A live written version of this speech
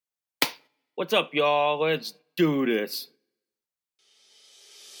What's up, y'all? Let's do this.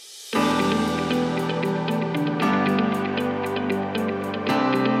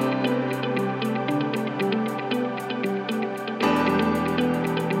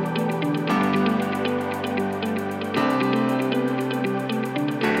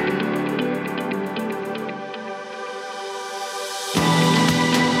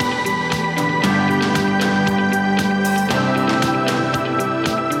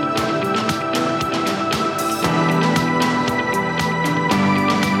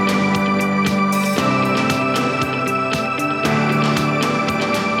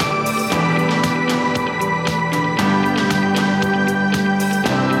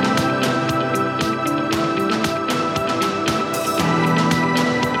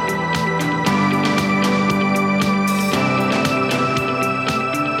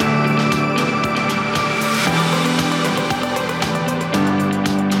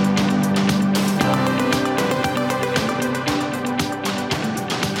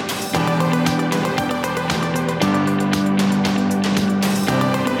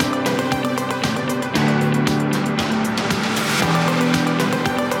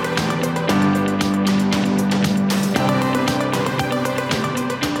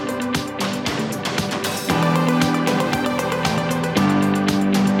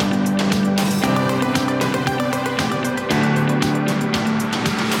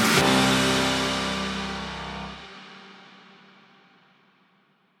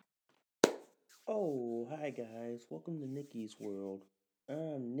 Oh, hi guys. Welcome to Nikki's World.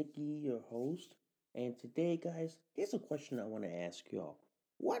 I'm Nikki, your host. And today, guys, here's a question I want to ask y'all.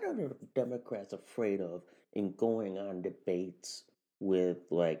 What are the Democrats afraid of in going on debates with,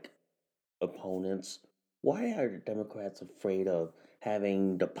 opponents? Why are the Democrats afraid of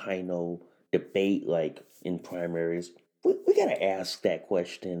having the final debate, in primaries? We got to ask that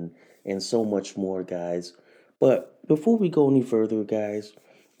question and so much more, guys. But before we go any further, guys,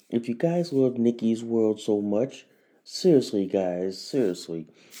 if you guys love Nikki's World so much, seriously, guys, seriously,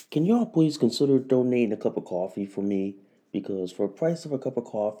 can y'all please consider donating a cup of coffee for me? Because for the price of a cup of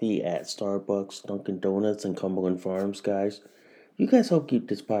coffee at Starbucks, Dunkin' Donuts, and Cumberland Farms, guys, you guys help keep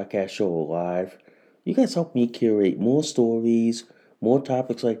this podcast show alive. You guys help me curate more stories, more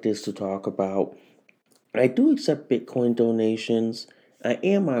topics like this to talk about. I do accept Bitcoin donations. I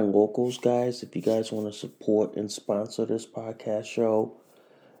am on locals, guys, if you guys want to support and sponsor this podcast show.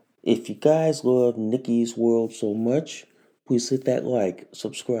 If you guys love Nikki's World so much, please hit that like,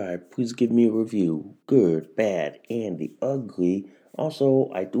 subscribe, please give me a review, good, bad, and the ugly.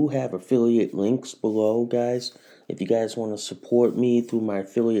 Also, I do have affiliate links below, guys. If you guys want to support me through my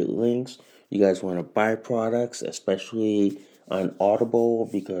affiliate links, you guys want to buy products, especially on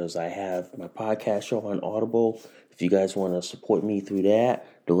Audible, because I have my podcast show on Audible. If you guys want to support me through that,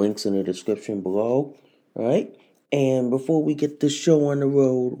 the link's in the description below. All right? And before we get this show on the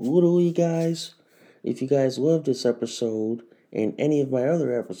road, literally, guys, if you guys love this episode and any of my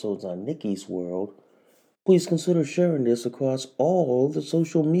other episodes on Nikki's World, please consider sharing this across all the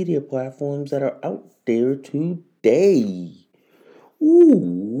social media platforms that are out there today.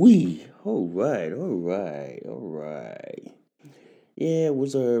 Ooh wee. All right. Yeah, it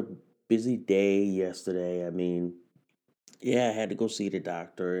was a busy day yesterday. Yeah, I had to go see the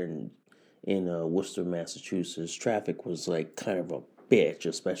doctor in Worcester, Massachusetts. Traffic was like kind of a bitch,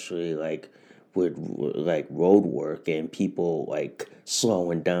 especially with road work and people like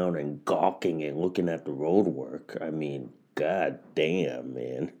slowing down and gawking and looking at the road work. God damn,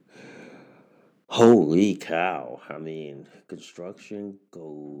 man. Holy cow. Construction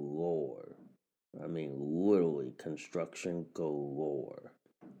galore. Literally construction galore.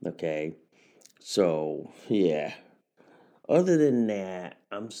 Okay. So, yeah. Other than that,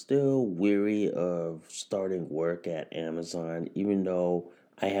 I'm still weary of starting work at Amazon, even though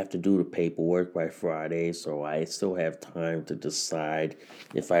I have to do the paperwork by Friday, so I still have time to decide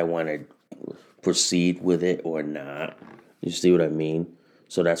if I want to proceed with it or not. You see what I mean?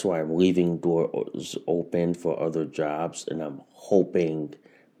 So that's why I'm leaving doors open for other jobs, and I'm hoping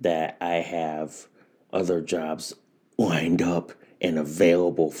that I have other jobs lined up and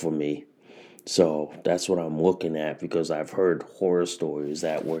available for me. So that's what I'm looking at because I've heard horror stories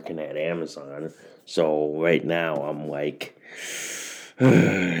that working at Amazon. So right now I'm like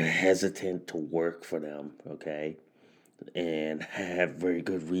hesitant to work for them, okay? And I have very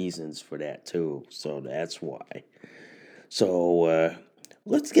good reasons for that too. So that's why. So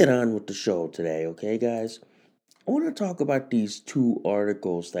let's get on with the show today, okay, guys? I want to talk about these two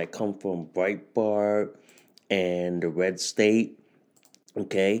articles that come from Breitbart and the Red State.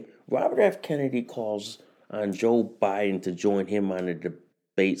 Okay, Robert F. Kennedy calls on Joe Biden to join him on a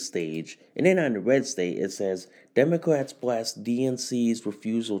debate stage. And then on the red state, it says Democrats blast DNC's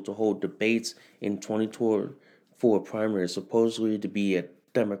refusal to hold debates in 2024 primary, supposedly to be a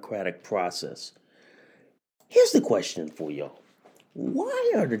democratic process. Here's the question for y'all.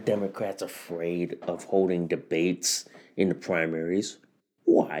 Why are the Democrats afraid of holding debates in the primaries?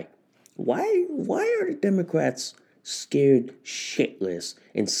 Why? Why are the Democrats scared shitless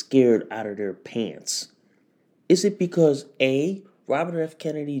and scared out of their pants? Is it because A, Robert F.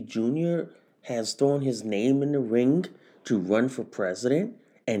 Kennedy Jr. has thrown his name in the ring to run for president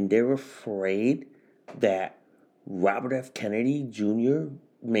and they're afraid that Robert F. Kennedy Jr.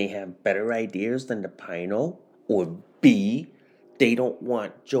 may have better ideas than the Pino? Or B, they don't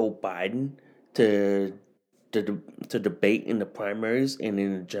want Joe Biden to to debate in the primaries and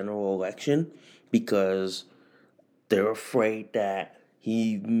in the general election because they're afraid that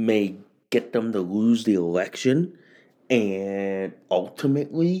he may get them to lose the election and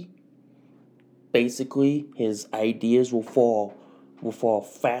ultimately basically his ideas will fall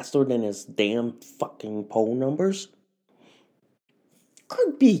faster than his damn fucking poll numbers.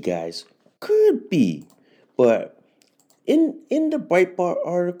 Could be, guys. Could be. But in the Breitbart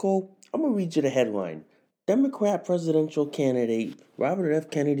article, I'm gonna read you the headline. Democrat presidential candidate Robert F.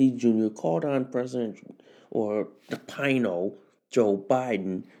 Kennedy Jr. called on President or the Pino Joe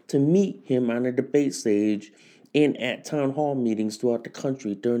Biden to meet him on a debate stage and at town hall meetings throughout the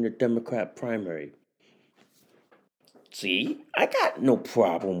country during the Democrat primary. See, I got no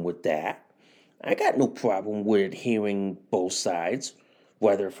problem with that. I got no problem with hearing both sides,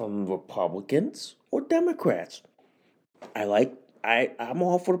 whether from Republicans or Democrats. I'm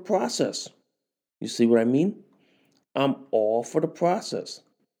all for the process. You see what I mean? I'm all for the process.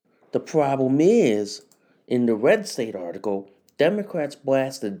 The problem is, in the Red State article, Democrats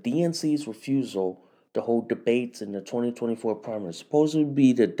blasted DNC's refusal to hold debates in the 2024 primary, supposedly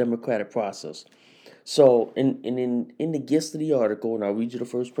be the democratic process. So, in the gist of the article, and I'll read you the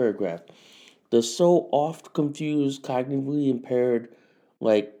first paragraph, the so oft confused, cognitively impaired,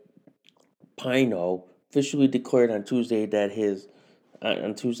 like Pino, officially declared on Tuesday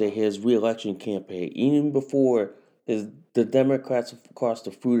his re-election campaign, even before the Democrats across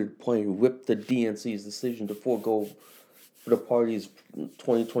the fruited plain whipped the DNC's decision to forego the party's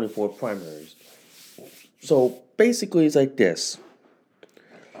 2024 primaries. So basically, it's like this: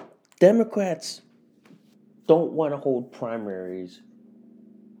 Democrats don't want to hold primaries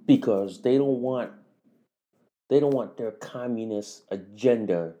because they don't want their communist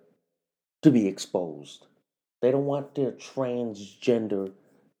agenda to be exposed. They don't want their transgender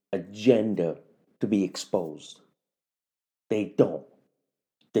agenda to be exposed. They don't.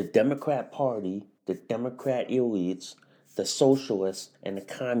 The Democrat Party, the Democrat elites, the socialists, and the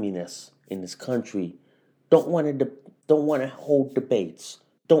communists in this country don't want to hold debates,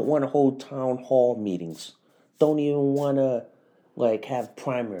 don't want to hold town hall meetings, don't even want to have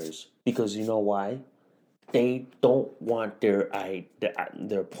primaries because you know why? They don't want their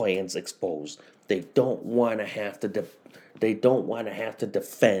plans exposed. They don't want to have to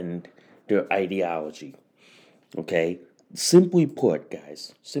defend their ideology. Okay? Simply put,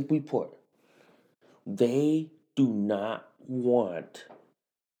 guys, they do not want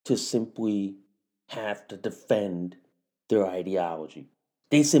to simply have to defend their ideology.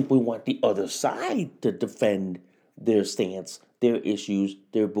 They simply want the other side to defend their stance, their issues,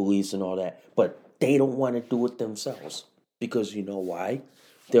 their beliefs, and all that. But they don't want to do it themselves. Because you know why?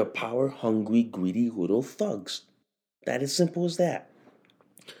 They're power hungry, greedy little thugs. That is simple as that.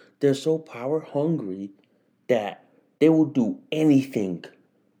 They're so power hungry that they will do anything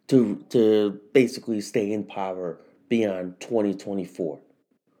to basically stay in power beyond 2024.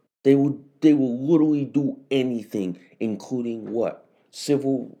 They will literally do anything, including what?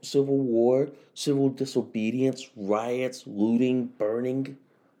 Civil war, civil disobedience, riots, looting, burning,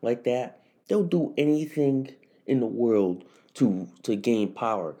 like that. They'll do anything in the world to gain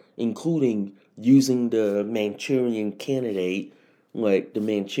power, including using the Manchurian candidate, like the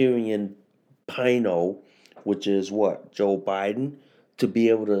Manchurian Pino, which is what? Joe Biden, to be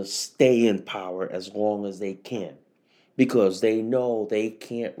able to stay in power as long as they can because they know they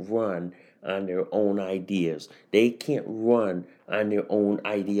can't run on their own ideas. They can't run on their own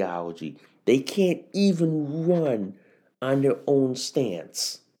ideology. They can't even run on their own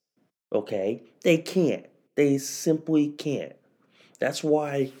stance. Okay? They can't. They simply can't. That's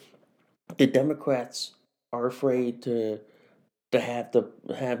why the Democrats are afraid to have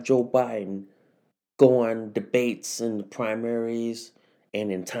Joe Biden go on debates in the primaries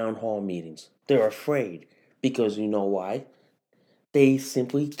and in town hall meetings. They're afraid because you know why? They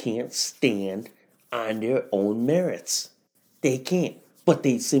simply can't stand on their own merits. They can't. But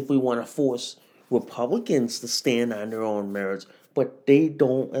they simply want to force Republicans to stand on their own merits, but they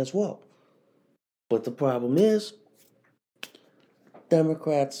don't as well. But the problem is,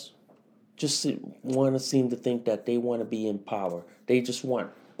 Democrats just want to seem to think that they want to be in power. They just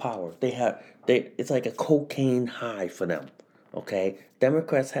want power. It's like a cocaine high for them. Okay?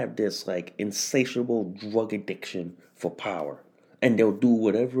 Democrats have this like insatiable drug addiction for power. And they'll do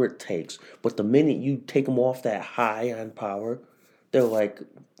whatever it takes. But the minute you take them off that high on power, they're like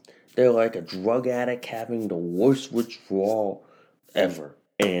they're like a drug addict having the worst withdrawal ever.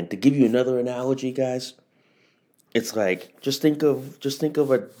 And to give you another analogy, guys, it's like just think of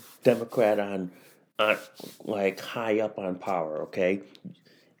a Democrat on like high up on power, okay?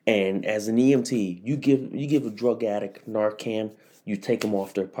 And as an EMT, you give a drug addict Narcan, you take them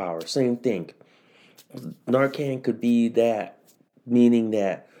off their power. Same thing. Narcan could be that, meaning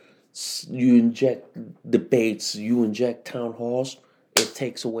that you inject debates, you inject town halls, it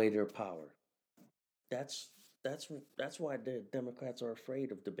takes away their power. That's that's that's why the Democrats are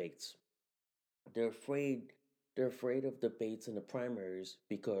afraid of debates. They're afraid they're afraid of debates in the primaries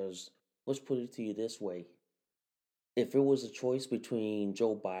because let's put it to you this way. If it was a choice between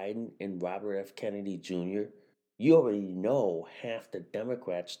Joe Biden and Robert F. Kennedy Jr., you already know half the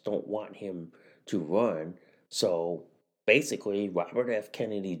Democrats don't want him to run. So basically, Robert F.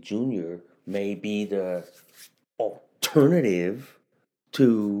 Kennedy Jr. may be the alternative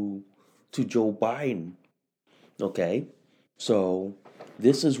to Joe Biden. Okay? So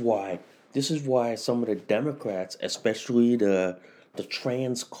this is why some of the Democrats, especially the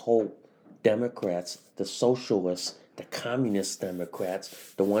trans cult Democrats, the socialists, the communist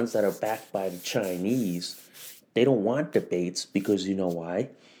Democrats, the ones that are backed by the Chinese, they don't want debates because you know why?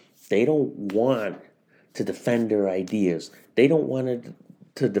 They don't want to defend their ideas. They don't want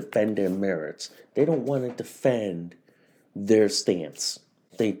to defend their merits. They don't want to defend their stance.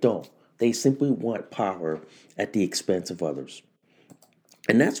 They don't. They simply want power at the expense of others.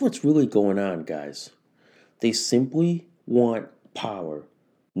 And that's what's really going on, guys. They simply want power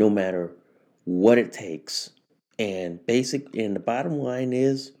no matter what it takes. And the bottom line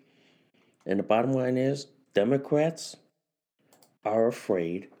is, Democrats are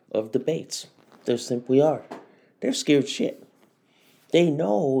afraid of debates. They simply are. They're scared shit. They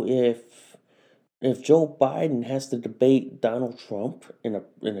know if Joe Biden has to debate Donald Trump in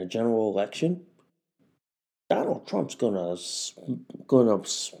a general election, Donald Trump's gonna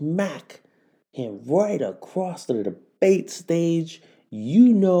smack him right across the debate stage.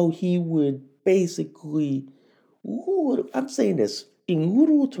 You know he would basically, I'm saying this in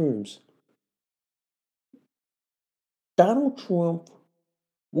literal terms. Donald Trump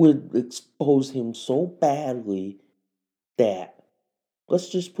would expose him so badly that, let's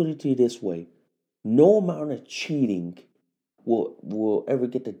just put it to you this way, no amount of cheating will ever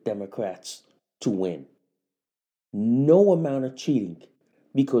get the Democrats to win. No amount of cheating.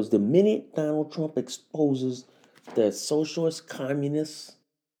 Because the minute Donald Trump exposes the socialist, communist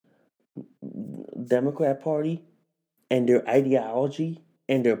Democrat Party and their ideology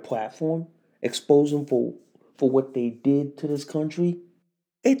and their platform, expose them for what they did to this country,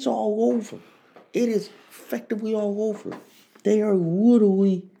 it's all over. It is effectively all over. They are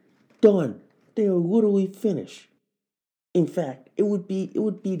literally done. They are literally finished. In fact, it would be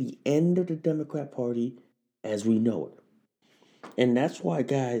the end of the Democrat Party as we know it. And that's why,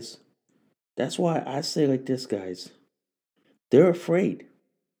 guys, that's why I say like this, guys. They're afraid.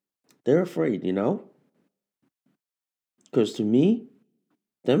 They're afraid, you know? Because to me,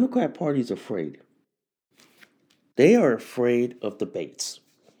 Democrat Party's afraid. They are afraid of debates.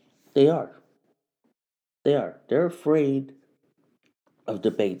 They are. They are. They're afraid of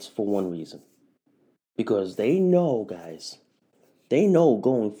debates for one reason. Because they know, guys, they know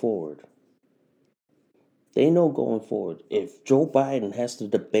going forward. They know going forward, if Joe Biden has to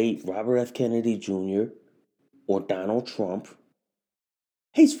debate Robert F. Kennedy Jr. or Donald Trump,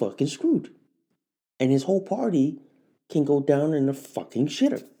 he's fucking screwed. And his whole party can go down in the fucking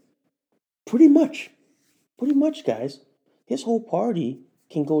shitter. Pretty much. Pretty much, guys. His whole party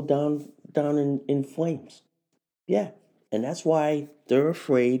can go down in flames. Yeah. And that's why they're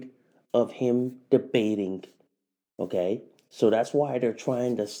afraid of him debating. Okay? So that's why they're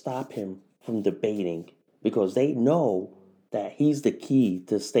trying to stop him from debating. Because they know that he's the key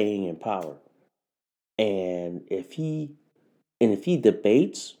to staying in power. And if he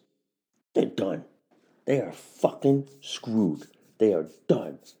debates, they're done. They are fucking screwed. They are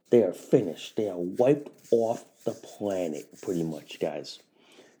done. They are finished. They are wiped off the planet, pretty much, guys.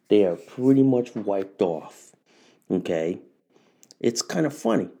 They are pretty much wiped off. Okay? It's kind of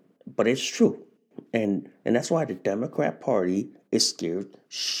funny, but it's true. And that's why the Democrat Party is scared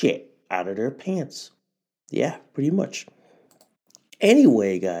shit out of their pants. Yeah, pretty much.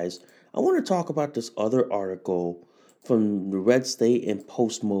 Anyway, guys, I want to talk about this other article from the Red State and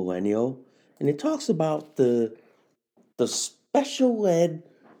Post Millennial, and it talks about the special ed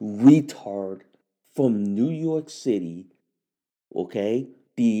retard from New York City, okay?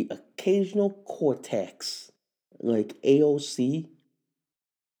 The occasional cortex, like AOC.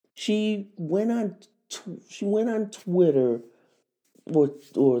 She went on Twitter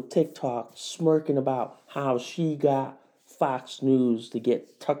or TikTok smirking about how she got Fox News to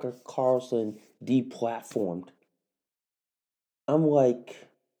get Tucker Carlson deplatformed. I'm like,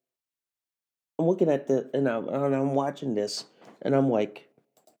 I'm looking at the and I'm watching this, and I'm like,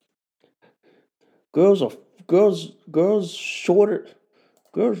 girls are girls shorter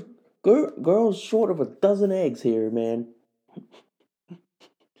girls girls short of a dozen eggs here, man.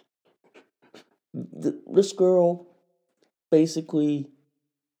 This girl basically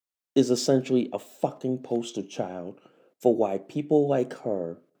is essentially a fucking poster child for why people like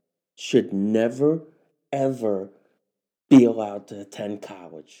her should never ever be allowed to attend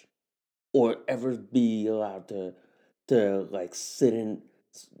college or ever be allowed to like sit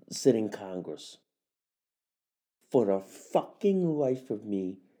in Congress. For the fucking life of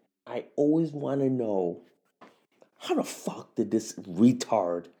me, I always want to know, how the fuck did this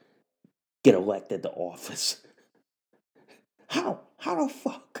retard get elected to office? How the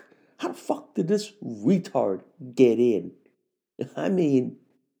fuck? How the fuck did this retard get in? I mean,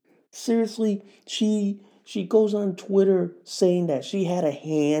 seriously, she goes on Twitter saying that she had a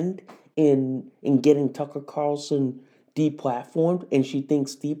hand in getting Tucker Carlson deplatformed, and she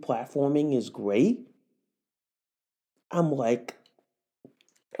thinks deplatforming is great. I'm like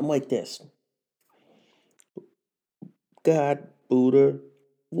I'm like this. God, Buddha,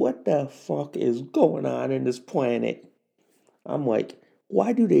 what the fuck is going on in this planet? I'm like,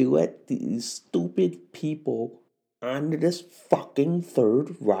 why do they let these stupid people onto this fucking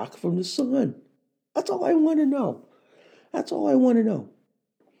third rock from the sun? That's all I want to know. That's all I want to know.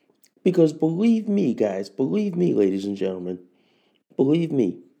 Because believe me, guys, believe me, ladies and gentlemen, believe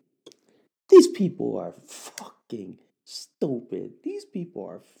me, these people are fucking stupid. These people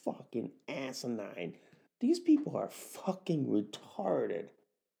are fucking asinine. These people are fucking retarded.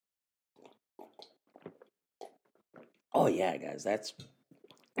 Oh yeah, guys, that's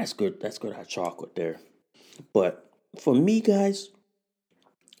good. That's good hot chocolate there. But for me, guys,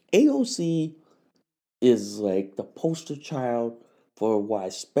 AOC is like the poster child for why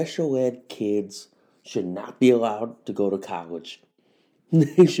special ed kids should not be allowed to go to college.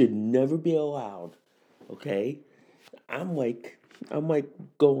 They should never be allowed. Okay? I'm like I'm like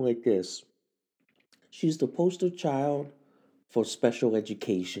going like this. She's the poster child for special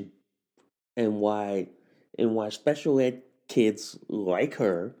education and why special ed kids like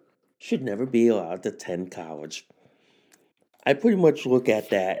her should never be allowed to attend college. I pretty much look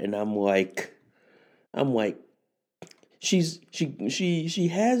at that and I'm like she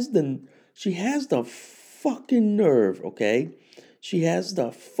has the fucking nerve, okay? She has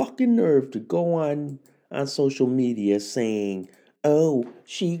the fucking nerve to go on social media saying, "Oh,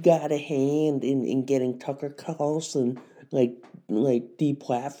 she got a hand in getting Tucker Carlson like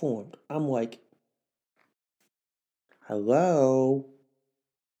deplatformed." I'm like, "Hello?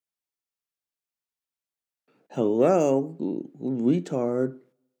 Hello, retard.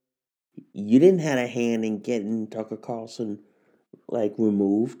 You didn't have a hand in getting Tucker Carlson like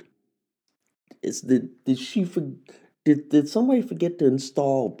removed. Is did she for, did somebody forget to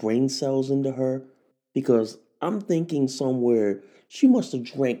install brain cells into her? Because I'm thinking somewhere she must have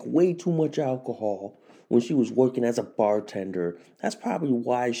drank way too much alcohol when she was working as a bartender. That's probably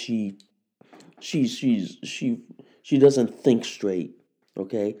why she she doesn't think straight.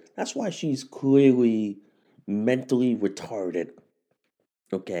 Okay, that's why she's clearly mentally retarded.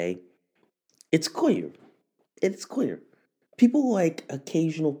 Okay, it's clear. It's clear. People like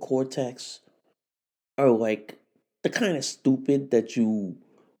occasional cortex are like the kind of stupid that you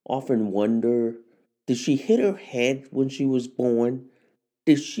often wonder, did she hit her head when she was born?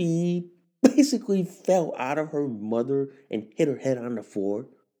 Did she basically fell out of her mother and hit her head on the floor?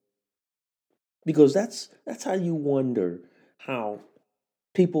 Because that's how you wonder how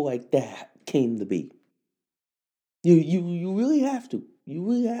people like that came to be. You really have to. You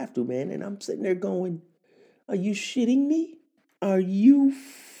really have to, man. And I'm sitting there going, are you shitting me? Are you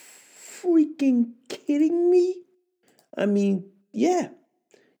freaking kidding me? I mean, yeah,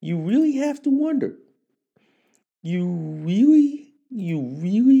 you really have to wonder. You really,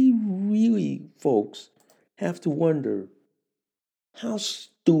 folks, have to wonder how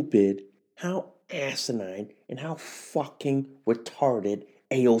stupid, how asinine and how fucking retarded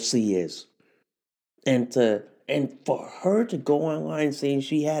AOC is. And for her to go online saying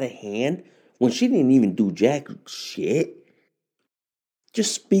she had a hand when she didn't even do jack shit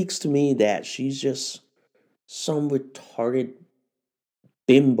just speaks to me that she's just some retarded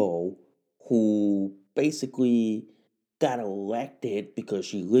bimbo who basically got elected because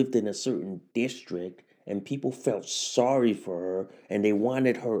she lived in a certain district and people felt sorry for her and they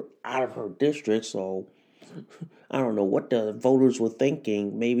wanted her out of her district. So I don't know what the voters were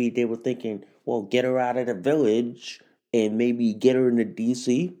thinking. Maybe they were thinking, well, get her out of the village and maybe get her into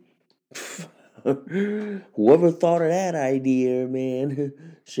DC. Whoever thought of that idea, man,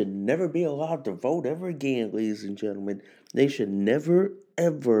 should never be allowed to vote ever again, ladies and gentlemen. They should never,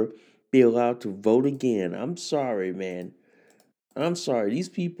 ever be allowed to vote again. I'm sorry, man. I'm sorry. These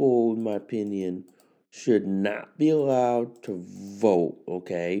people, in my opinion, should not be allowed to vote,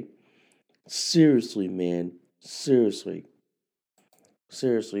 okay? Seriously, man. Seriously.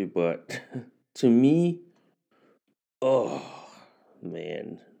 Seriously, but to me, oh,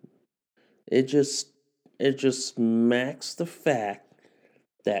 man. It just it just smacks the fact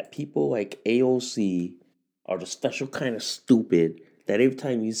that people like AOC are the special kind of stupid that every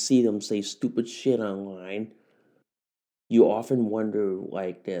time you see them say stupid shit online, you often wonder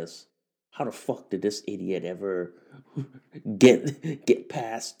like this. How the fuck did this idiot ever get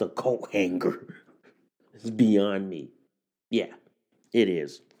past the coat hanger? It's beyond me. Yeah, it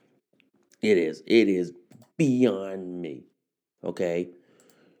is. It is. It is beyond me. Okay?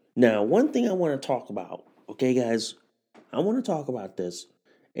 Now, one thing I want to talk about, okay, guys, I want to talk about this,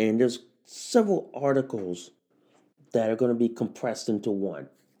 and there's several articles that are going to be compressed into one,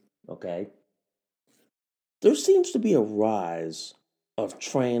 okay? There seems to be a rise of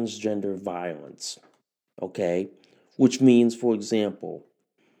transgender violence, okay? Which means, for example,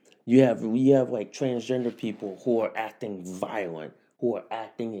 you have like transgender people who are acting violent, who are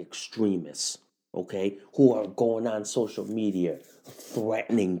acting extremists, okay? Who are going on social media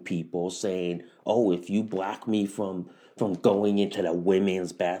threatening people saying, "Oh, if you block me from going into the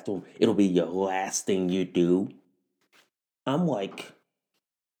women's bathroom, it'll be your last thing you do." I'm like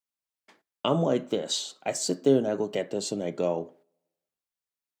I'm like this. I sit there and I look at this and I go,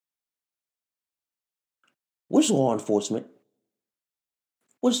 "Where's law enforcement?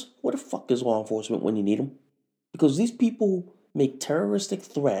 Where the fuck is law enforcement when you need them?" Because these people make terroristic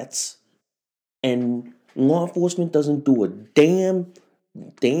threats and law enforcement doesn't do a damn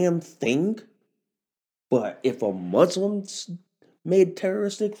thing. But if a Muslim's made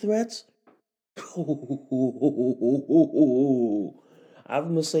terroristic threats, I'm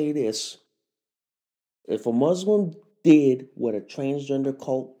gonna say this: if a Muslim did what a transgender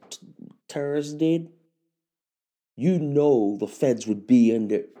cult terrorist did, you know the feds would be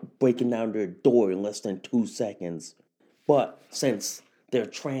under breaking down their door in less than 2 seconds. But since they're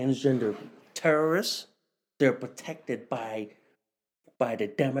transgender terrorists, they're protected by the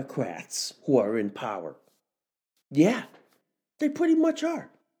Democrats who are in power. Yeah, they pretty much are.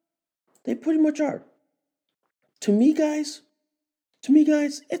 They pretty much are. To me, guys,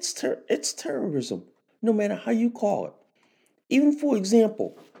 it's terrorism, no matter how you call it. Even for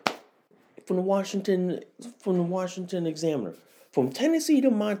example, from the Washington from the Washington Examiner, from Tennessee to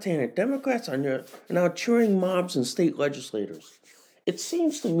Montana, Democrats are now cheering mobs and state legislators. It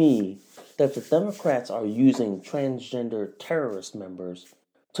seems to me that the Democrats are using transgender terrorist members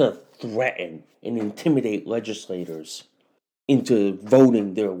to threaten and intimidate legislators into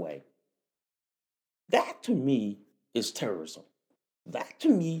voting their way. That to me is terrorism. That to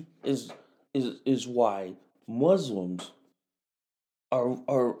me is why Muslims are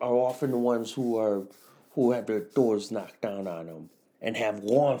often the ones who have their doors knocked down on them and have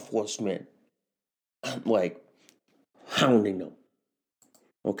law enforcement like hounding them.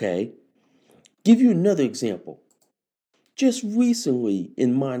 Okay? Give you another example. Just recently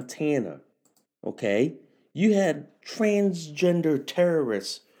in Montana, okay, you had transgender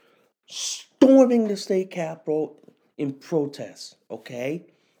terrorists storming the state capitol in protest, okay?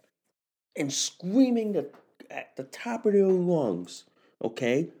 And screaming at the top of their lungs,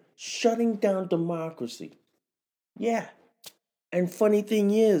 okay? Shutting down democracy. Yeah. And funny thing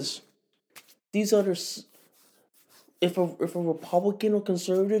is, these other if a Republican or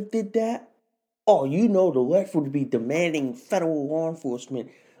conservative did that, oh, you know the left would be demanding federal law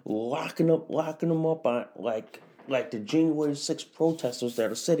enforcement locking them up on like the January 6th protesters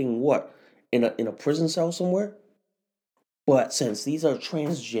that are sitting what in a prison cell somewhere. But since these are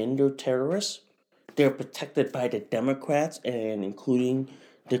transgender terrorists, they're protected by the Democrats and including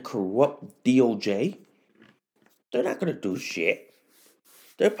the corrupt DOJ. They're not gonna do shit.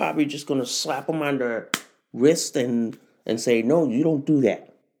 they're probably just going to slap them on their wrist and say, no, you don't do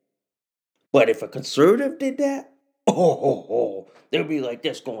that. But if a conservative did that, they'll be like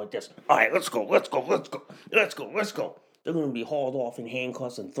this, going like this. All right, let's go. They're going to be hauled off in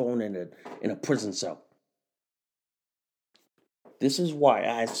handcuffs and thrown in a prison cell. This is why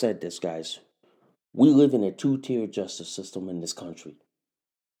I said this, guys. We live in a two-tier justice system in this country.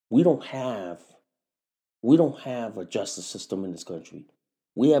 We don't have a justice system in this country.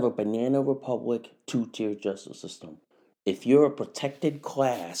 We have a banana republic two-tier justice system. If you're a protected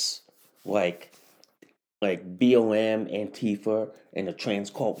class like BLM, Antifa, and the trans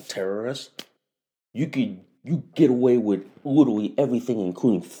cult terrorists, you get away with literally everything,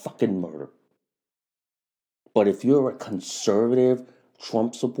 including fucking murder. But if you're a conservative,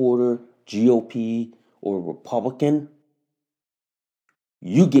 Trump supporter, GOP, or Republican,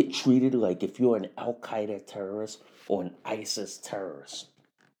 you get treated like if you're an Al-Qaeda terrorist or an ISIS terrorist.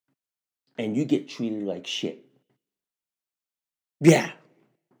 And you get treated like shit. Yeah,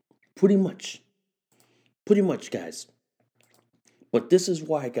 pretty much. Pretty much, guys. But this is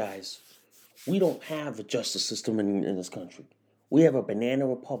why, guys, we don't have a justice system in this country. We have a banana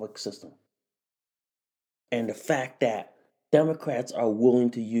republic system. And the fact that Democrats are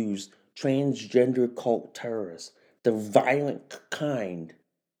willing to use transgender cult terrorists, the violent kind,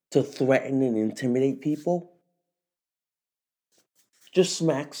 to threaten and intimidate people, just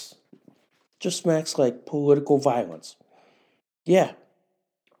smacks like political violence. Yeah,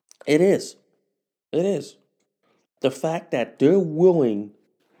 it is. It is. The fact that they're willing,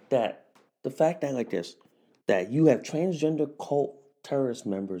 that you have transgender cult terrorist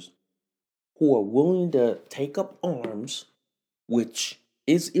members who are willing to take up arms, which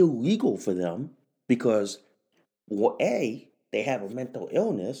is illegal for them because, well, A, they have a mental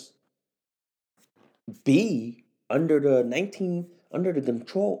illness. B, under the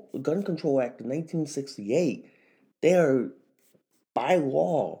Gun Control Act of 1968, they are by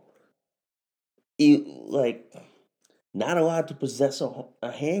law not allowed to possess a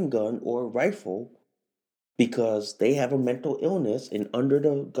handgun or a rifle because they have a mental illness, and under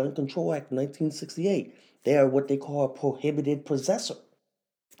the Gun Control Act 1968, they are what they call a prohibited possessor.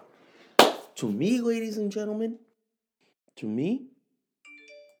 To me, ladies and gentlemen,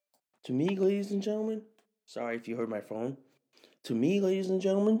 sorry if you heard my phone. To me, ladies and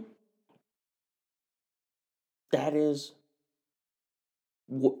gentlemen, that is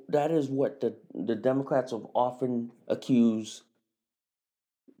what the Democrats have often accused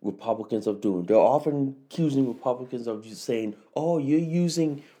Republicans of doing. They're often accusing Republicans of just saying, "Oh, you're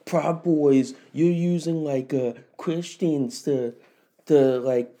using Proud Boys, you're using Christians to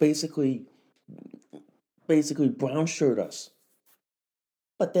basically brown shirt us."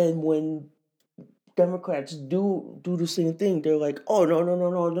 But then when Democrats do the same thing, they're like, "Oh, no,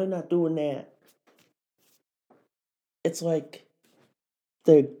 they're not doing that." It's like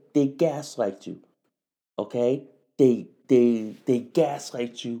they gaslight you, okay? They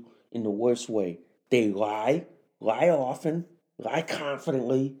gaslight you in the worst way. They lie often, lie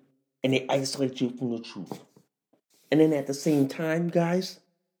confidently, and they isolate you from the truth. And then at the same time, guys,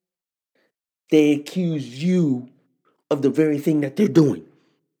 they accuse you of the very thing that they're doing.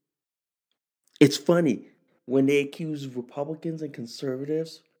 It's funny when they accuse Republicans and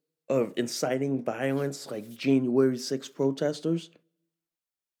conservatives of inciting violence like January 6th protesters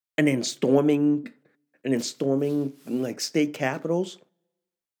and then storming like state capitals.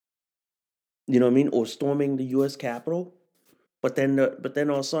 You know what I mean? Or storming the US Capitol. But then all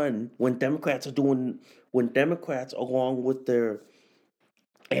of a sudden, when Democrats along with their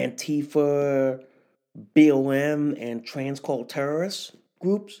Antifa, BLM, and trans cult terrorist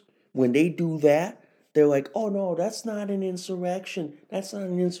groups, when they do that, they're like, "Oh no, that's not an insurrection. That's not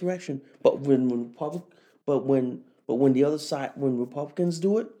an insurrection." But when the other side, when Republicans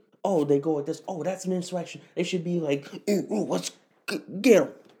do it, oh, they go like this. "Oh, that's an insurrection." They should be like, "Ooh, let's get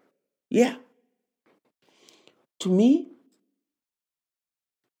them." Yeah. To me,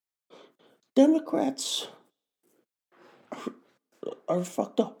 Democrats are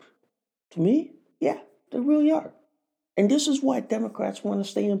fucked up. To me, yeah, they really are. And this is why Democrats want to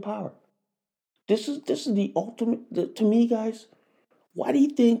stay in power. This is the ultimate. To me, guys, why do you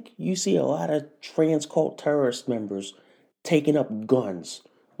think you see a lot of trans cult terrorist members taking up guns,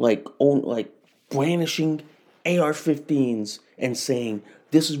 like brandishing AR-15s and saying,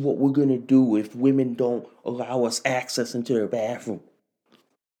 "This is what we're gonna do if women don't allow us access into their bathroom"?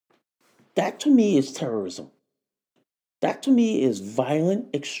 That to me is terrorism. That to me is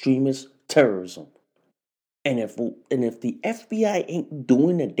violent extremist terrorism. And if the FBI ain't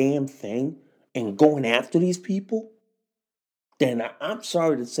doing the damn thing and going after these people, then I'm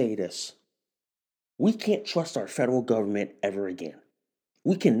sorry to say this. We can't trust our federal government ever again.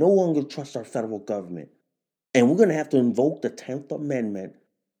 We can no longer trust our federal government. And we're going to have to invoke the 10th Amendment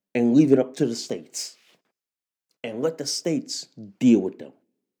and leave it up to the states. And let the states deal with them.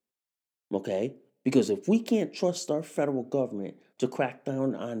 Okay? Because if we can't trust our federal government to crack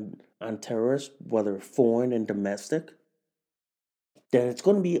down on terrorists, whether foreign and domestic, then it's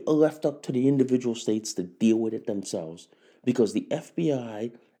going to be left up to the individual states to deal with it themselves. Because the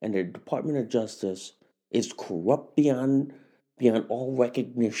FBI and the Department of Justice is corrupt beyond all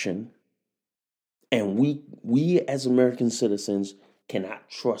recognition. And we as American citizens cannot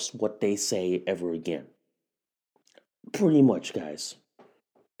trust what they say ever again. Pretty much, guys.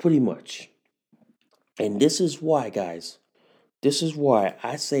 Pretty much. And this is why, guys. This is why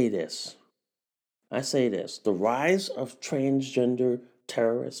I say this. The rise of transgender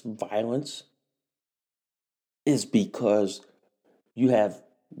terrorist violence is because you have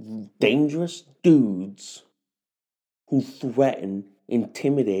dangerous dudes who threaten,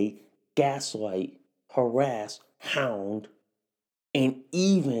 intimidate, gaslight, harass, hound, and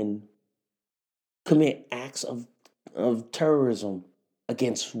even commit acts of terrorism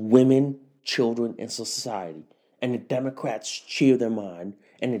against women, children, and society. And the Democrats cheer them on,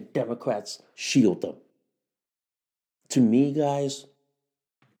 and the Democrats shield them. To me, guys,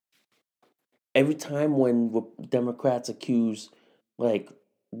 every time when Democrats accuse, like,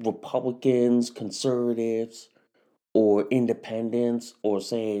 Republicans, conservatives, or independents, or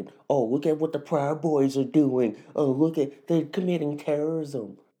saying, oh, look at what the Proud Boys are doing. Oh, look at, they're committing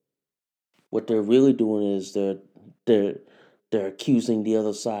terrorism. What they're really doing is they're accusing the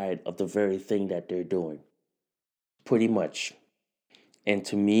other side of the very thing that they're doing. Pretty much. And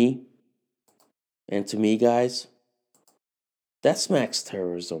to me, guys, that smacks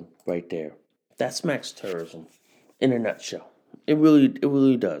terrorism right there. That smacks terrorism in a nutshell. It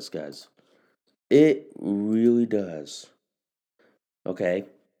really does, guys. It really does. Okay?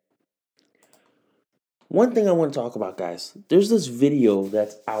 One thing I want to talk about, guys. There's this video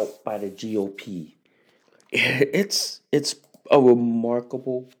that's out by the GOP. It's a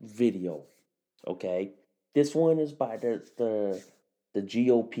remarkable video. Okay? This one is by the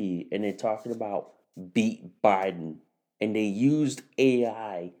GOP, and they're talking about beat Biden, and they used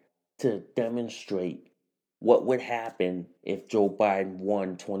AI to demonstrate what would happen if Joe Biden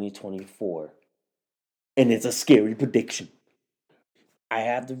won 2024. And it's a scary prediction. I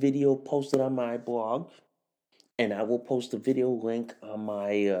have the video posted on my blog, and I will post the video link on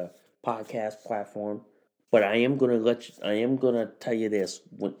my podcast platform. But I am gonna tell you this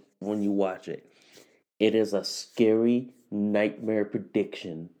when you watch it. It is a scary nightmare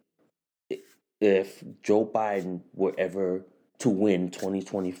prediction if Joe Biden were ever to win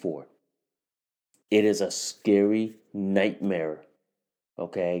 2024. It is a scary nightmare,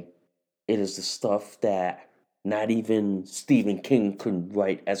 okay? It is the stuff that not even Stephen King could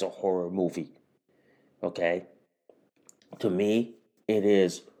write as a horror movie, okay? To me, it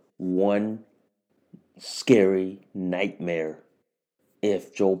is one scary nightmare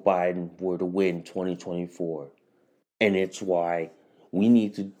if Joe Biden were to win 2024. And it's why we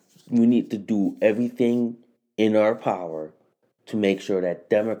need to do everything in our power to make sure that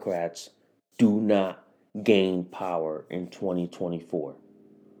Democrats do not gain power in 2024.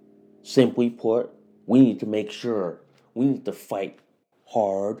 Simply put, we need to make sure we need to fight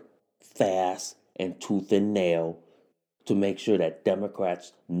hard, fast, and tooth and nail to make sure that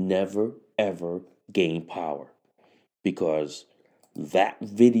Democrats never ever gain power. Because that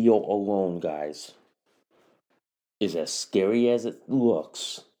video alone, guys, is as scary as it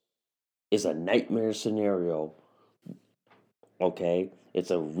looks, is a nightmare scenario. Okay?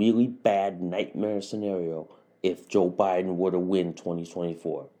 It's a really bad nightmare scenario if Joe Biden were to win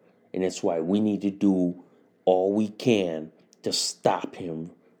 2024. And that's why we need to do all we can to stop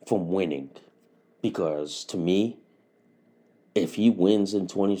him from winning. Because to me, if he wins in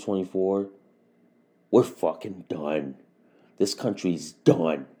 2024, we're fucking done. This country's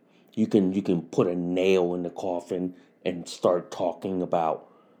done. You can put a nail in the coffin and start talking about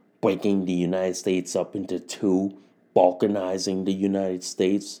breaking the United States up into two, balkanizing the United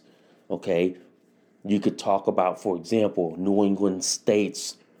States. Okay? You could talk about, for example, New England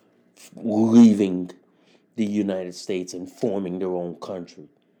states leaving the United States and forming their own country.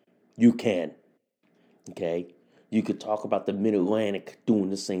 You can. Okay? You could talk about the Mid-Atlantic doing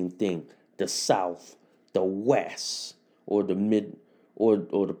the same thing. The South, the West, or the Mid or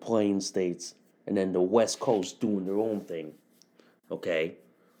the Plain states, and then the West Coast doing their own thing. Okay?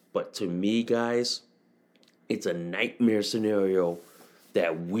 But to me, guys, it's a nightmare scenario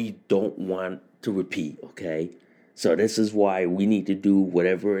that we don't want to repeat, okay? So this is why we need to do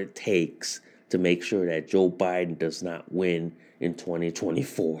whatever it takes to make sure that Joe Biden does not win in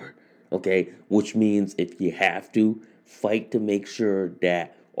 2024. Okay? Which means if you have to, fight to make sure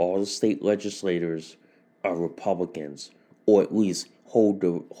that all the state legislators are Republicans, or at least hold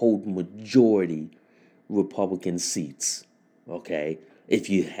majority Republican seats. Okay? If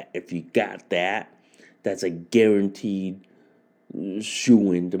you got that, that's a guaranteed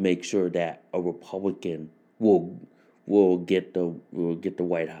shoo-in to make sure that a Republican will get the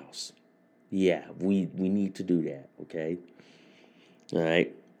White House. Yeah, we need to do that, okay? All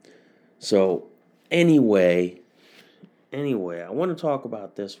right. So anyway, I want to talk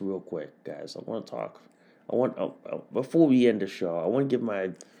about this real quick, guys. I want before we end the show, I want to give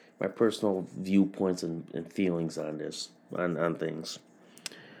my personal viewpoints and feelings on this on things.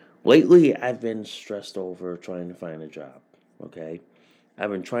 Lately, I've been stressed over trying to find a job. Okay,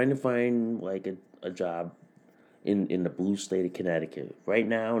 I've been trying to find like a job in the blue state of Connecticut. Right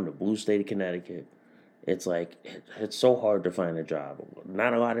now, in the blue state of Connecticut, it's like it's so hard to find a job.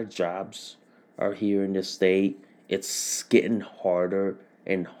 Not a lot of jobs are here in this state. It's getting harder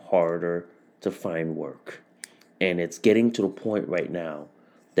and harder to find work, and it's getting to the point right now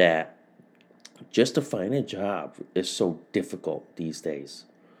that just to find a job is so difficult these days.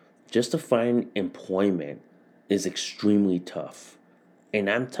 Just to find employment is extremely tough. And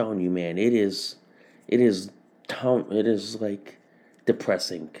I'm telling you, man, it is like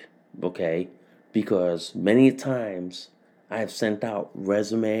depressing, okay? Because many times I have sent out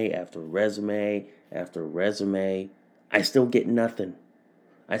resume after resume after resume. I still get nothing.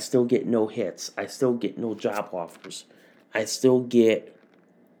 I still get no hits. I still get no job offers. I still get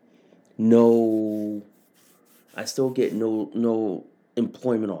no I still get no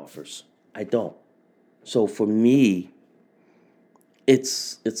employment offers. I don't. So for me,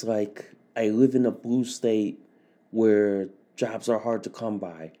 it's like I live in a blue state where jobs are hard to come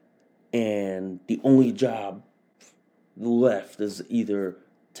by, and the only job left is either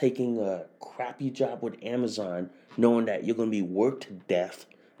taking a crappy job with Amazon, knowing that you're going to be worked to death,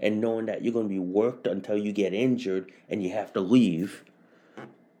 and knowing that you're going to be worked until you get injured and you have to leave,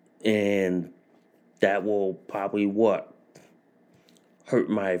 and that will probably hurt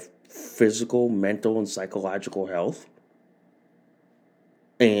my physical, mental, and psychological health.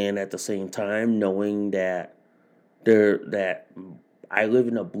 And at the same time, knowing that I live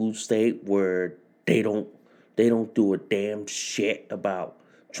in a blue state where they don't do a damn shit about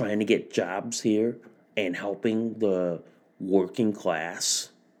trying to get jobs here and helping the working class.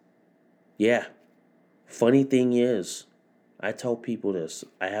 Yeah. Funny thing is, I tell people this.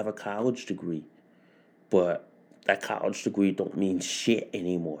 I have a college degree, but that college degree don't mean shit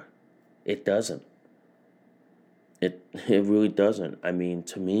anymore. It doesn't. It really doesn't. I mean,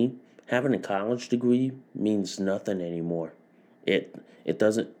 to me, having a college degree means nothing anymore. It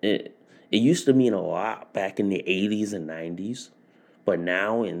doesn't it used to mean a lot back in the 80s and 90s, but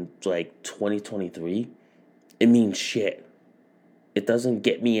now in like 2023, it means shit. It doesn't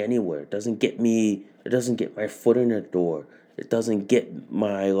get me anywhere. It doesn't get my foot in the door. It doesn't get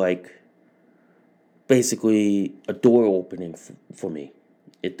my like basically a door opening for me.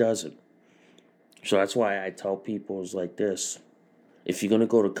 It doesn't. So that's why I tell people it's like this. If you're going to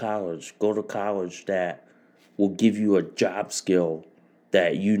go to college that will give you a job skill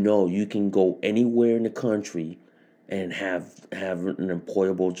that you know you can go anywhere in the country and have an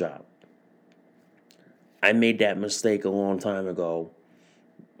employable job. I made that mistake a long time ago,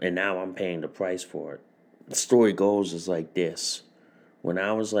 and now I'm paying the price for it. The story goes is like this. When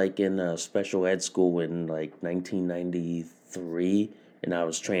I was like in special ed school in like 1993, and I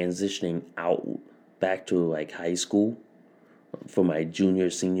was transitioning out back to like high school for my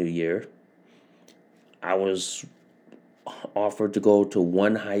senior year, I was offered to go to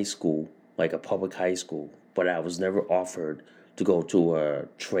one high school, like a public high school, but I was never offered to go to a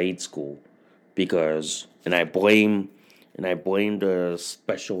trade school because, and I blame the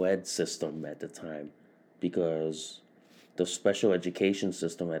special ed system at the time because the special education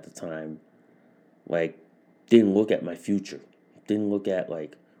system at the time, like, didn't look at my future, didn't look at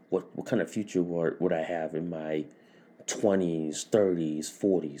like what kind of future would I have in my 20s, 30s,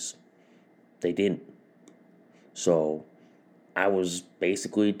 40s. They didn't. So I was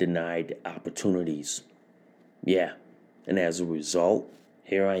basically denied opportunities. Yeah. And as a result,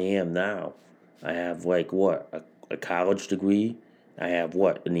 here I am now. I have like a college degree. I have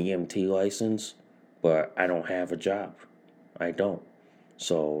an EMT license, but I don't have a job. I don't.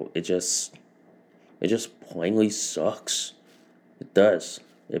 So it just plainly sucks. It does.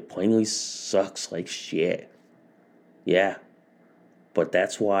 It plainly sucks like shit. Yeah. But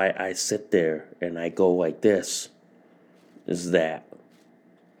that's why I sit there and I go like this. is that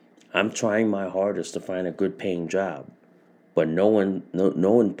I'm trying my hardest to find a good paying job, but no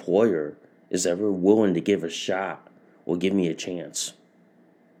employer is ever willing to give a shot or give me a chance.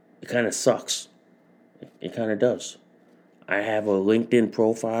 It kind of sucks. It kind of does. I have a LinkedIn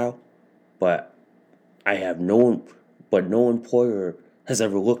profile, but I have no employer has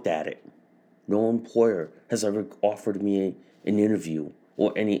ever looked at it. No employer has ever offered me an interview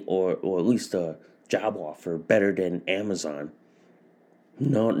or at least a job offer better than Amazon.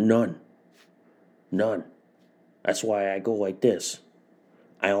 No, none. That's why I go like this.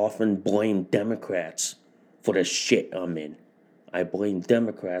 I often blame Democrats for the shit I'm in. I blame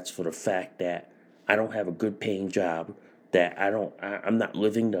Democrats for the fact that I don't have a good paying job, that I'm not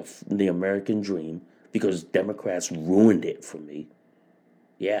living the American dream because Democrats ruined it for me.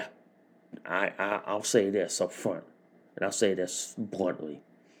 Yeah, I'll say this up front, and I'll say this bluntly,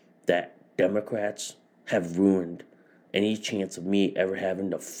 that Democrats have ruined any chance of me ever having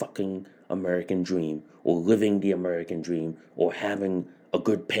the fucking American dream or living the American dream or having a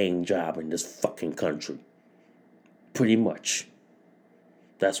good paying job in this fucking country. Pretty much.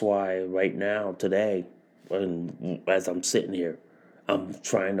 That's why right now, today, as I'm sitting here, I'm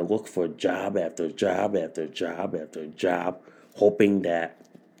trying to look for job after job after job after job, hoping that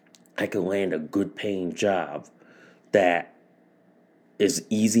I can land a good paying job that is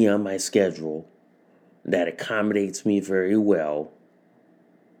easy on my schedule, that accommodates me very well,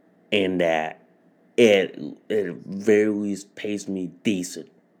 and that it very least pays me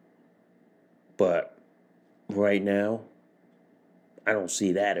decent. But right now, I don't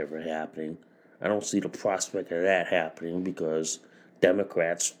see that ever happening. I don't see the prospect of that happening because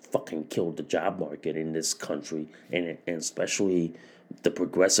Democrats fucking killed the job market in this country, and especially the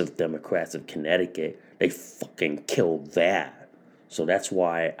progressive Democrats of Connecticut. They fucking killed that. So that's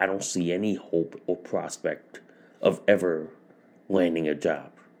why I don't see any hope or prospect of ever landing a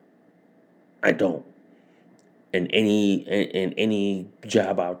job. I don't. And any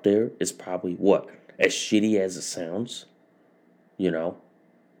job out there is probably what? As shitty as it sounds, you know?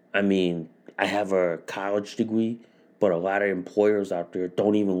 I mean, I have a college degree, but a lot of employers out there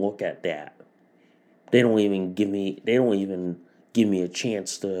don't even look at that. They don't even give me a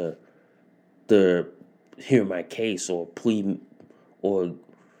chance to hear my case or plead or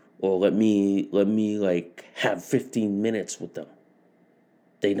let me like have 15 minutes with them.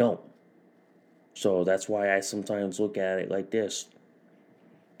 They don't. So that's why I sometimes look at it like this.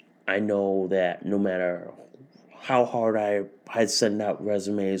 I know that no matter how hard I send out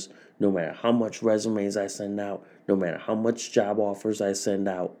resumes, no matter how much resumes I send out, no matter how much job offers I send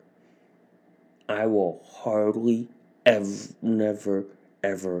out, I will hardly never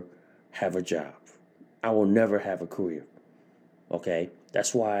ever have a job. I will never have a career. Okay?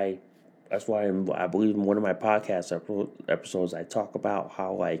 That's why I believe in one of my podcast episodes I talk about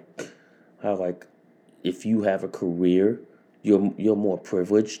how if you have a career, you're more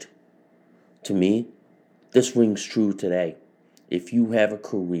privileged. To me, this rings true today. If you have a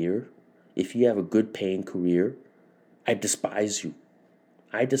career, if you have a good paying career, I despise you.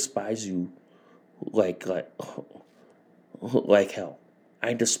 I despise you like like hell.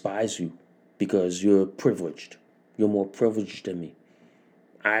 I despise you because you're privileged. You're more privileged than me.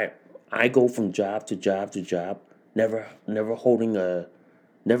 I I go from job to job to job, never holding a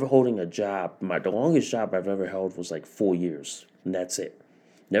job. The longest job I've ever held was like 4 years, and that's it.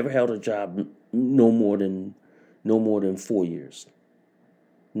 Never held a job no more than 4 years.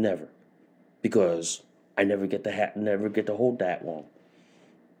 Never, because I never get to hold that long,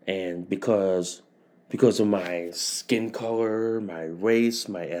 and because of my skin color, my race,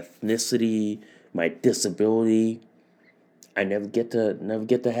 my ethnicity, my disability, I never get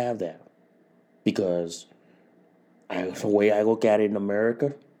to have that because the way I look at it in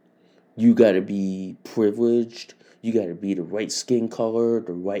America, you got to be privileged. You got to be the right skin color,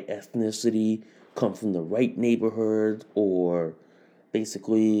 the right ethnicity, come from the right neighborhood, or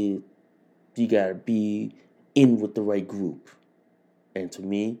basically, you got to be in with the right group. And to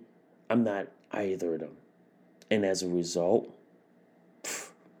me, I'm not either of them. And as a result,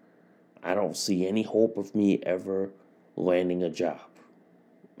 I don't see any hope of me ever landing a job.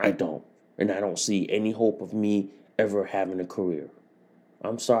 I don't. And I don't see any hope of me ever having a career.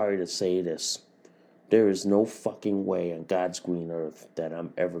 I'm sorry to say this. There is no fucking way on God's green earth that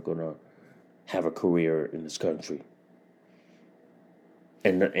I'm ever gonna have a career in this country.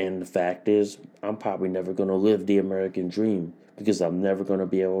 And the fact is, I'm probably never gonna live the American dream because I'm never gonna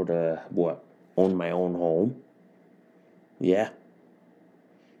be able to own my own home. Yeah.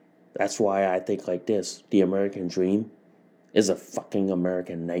 That's why I think like this. The American dream is a fucking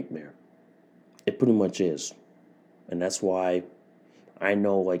American nightmare. It pretty much is. And that's why I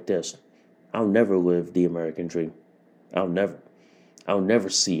know like this. I'll never live the American dream. I'll never. I'll never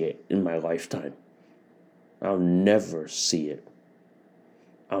see it in my lifetime. I'll never see it.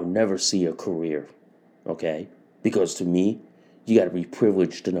 I'll never see a career. Okay? Because to me, you got to be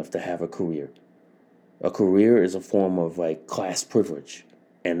privileged enough to have a career. A career is a form of like class privilege,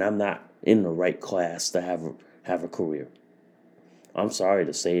 and I'm not in the right class to have a career. I'm sorry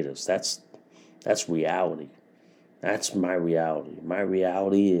to say this. That's reality. That's my reality. My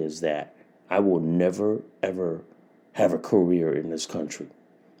reality is that I will never ever have a career in this country.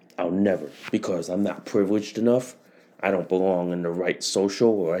 I'll never, because I'm not privileged enough. I don't belong in the right social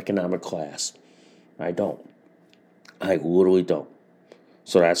or economic class. I don't. I literally don't.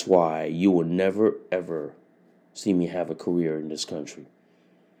 So that's why you will never ever see me have a career in this country.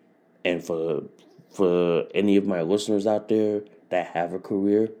 And for any of my listeners out there that have a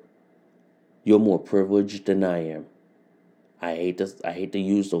career, you're more privileged than I am. I hate to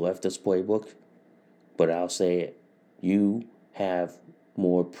use the leftist playbook, but I'll say it. You have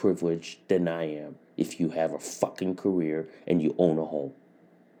more privilege than I am if you have a fucking career and you own a home.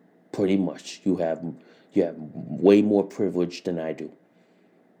 Pretty much. You have way more privilege than I do.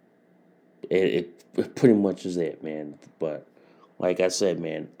 It pretty much is it, man. But like I said,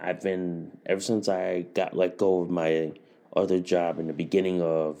 man, I've been ever since I got let go of my other job in the beginning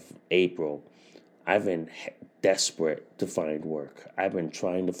of April. I've been desperate to find work. I've been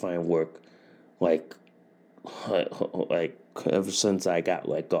trying to find work like like ever since I got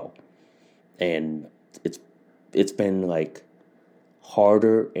let go, and it's it's been like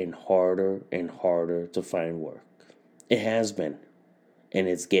harder and harder and harder to find work. It has been, and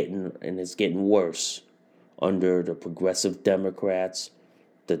it's getting worse under the progressive Democrats,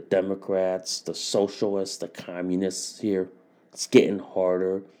 the socialists, the communists here. It's getting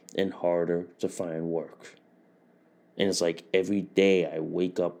harder and harder to find work. And it's like every day I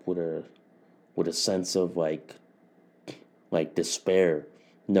wake up with a sense of like despair,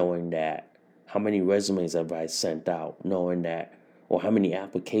 knowing that how many resumes have I sent out, knowing that or how many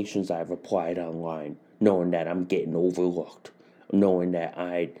applications I've applied online, knowing that I'm getting overlooked, knowing that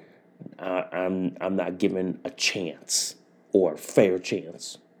I'm not given a chance or a fair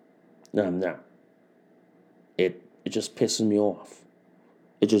chance. No, I'm not. It just pisses me off.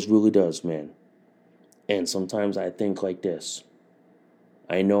 It just really does, man. And sometimes I think like this.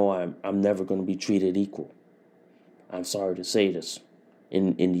 I know I'm never going to be treated equal. I'm sorry to say this.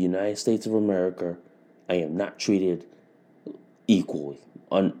 In the United States of America, I am not treated equally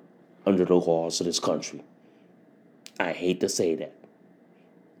under the laws of this country. I hate to say that.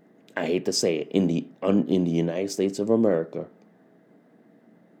 I hate to say it. In the United States of America,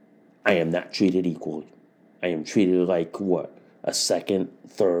 I am not treated equally. I am treated like what? A second,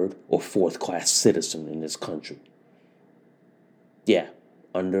 third, or fourth class citizen in this country. Yeah,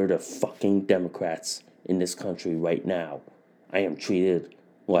 under the fucking Democrats in this country right now, I am treated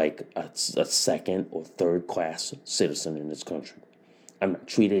like a second or third class citizen in this country. I'm not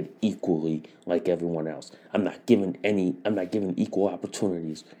treated equally like everyone else. I'm not given equal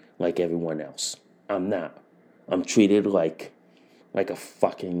opportunities like everyone else. I'm not. I'm treated like a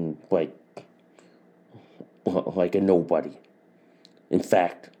fucking like a nobody. In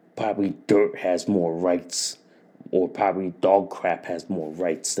fact, probably dirt has more rights, or probably dog crap has more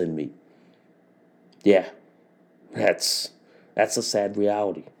rights than me. Yeah, that's a sad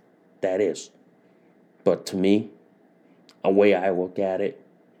reality. That is. But to me, a way I look at it,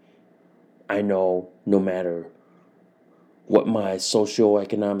 I know no matter what my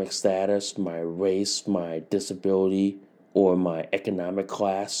socioeconomic status, my race, my disability, or my economic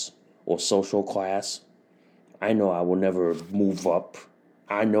class or social class, I know I will never move up.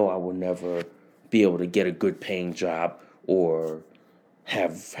 I know I will never be able to get a good paying job or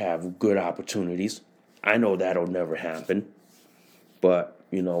have good opportunities. I know that'll never happen. But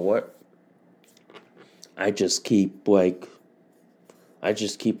you know what? I just keep like I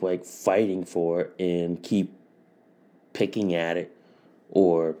just keep like fighting for it and keep picking at it,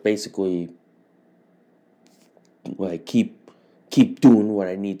 or basically like keep doing what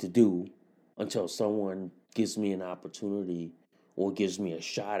I need to do until someone gives me an opportunity or gives me a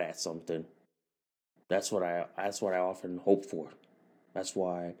shot at something. That's what I often hope for. That's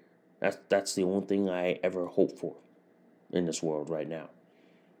why that's the only thing I ever hope for in this world right now.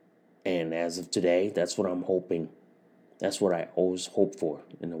 And as of today, that's what I'm hoping. That's what I always hope for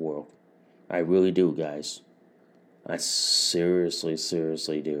in the world. I really do, guys. I seriously,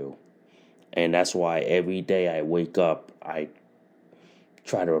 seriously do. And that's why every day I wake up, I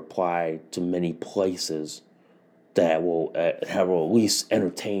try to apply to many places that will at least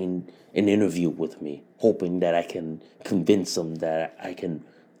entertain an interview with me, hoping that I can convince them that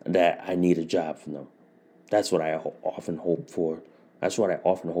I need a job from them. That's what I often hope for. That's what I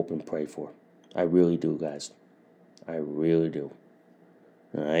often hope and pray for. I really do, guys. I really do.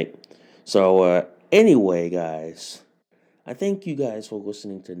 All right. So anyway, guys, I thank you guys for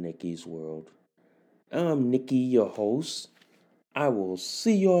listening to Nikki's World. I'm Nikki, your host. I will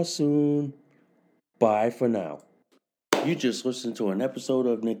see y'all soon. Bye for now. You just listened to an episode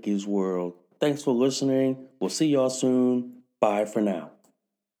of Nikki's World. Thanks for listening. We'll see y'all soon. Bye for now.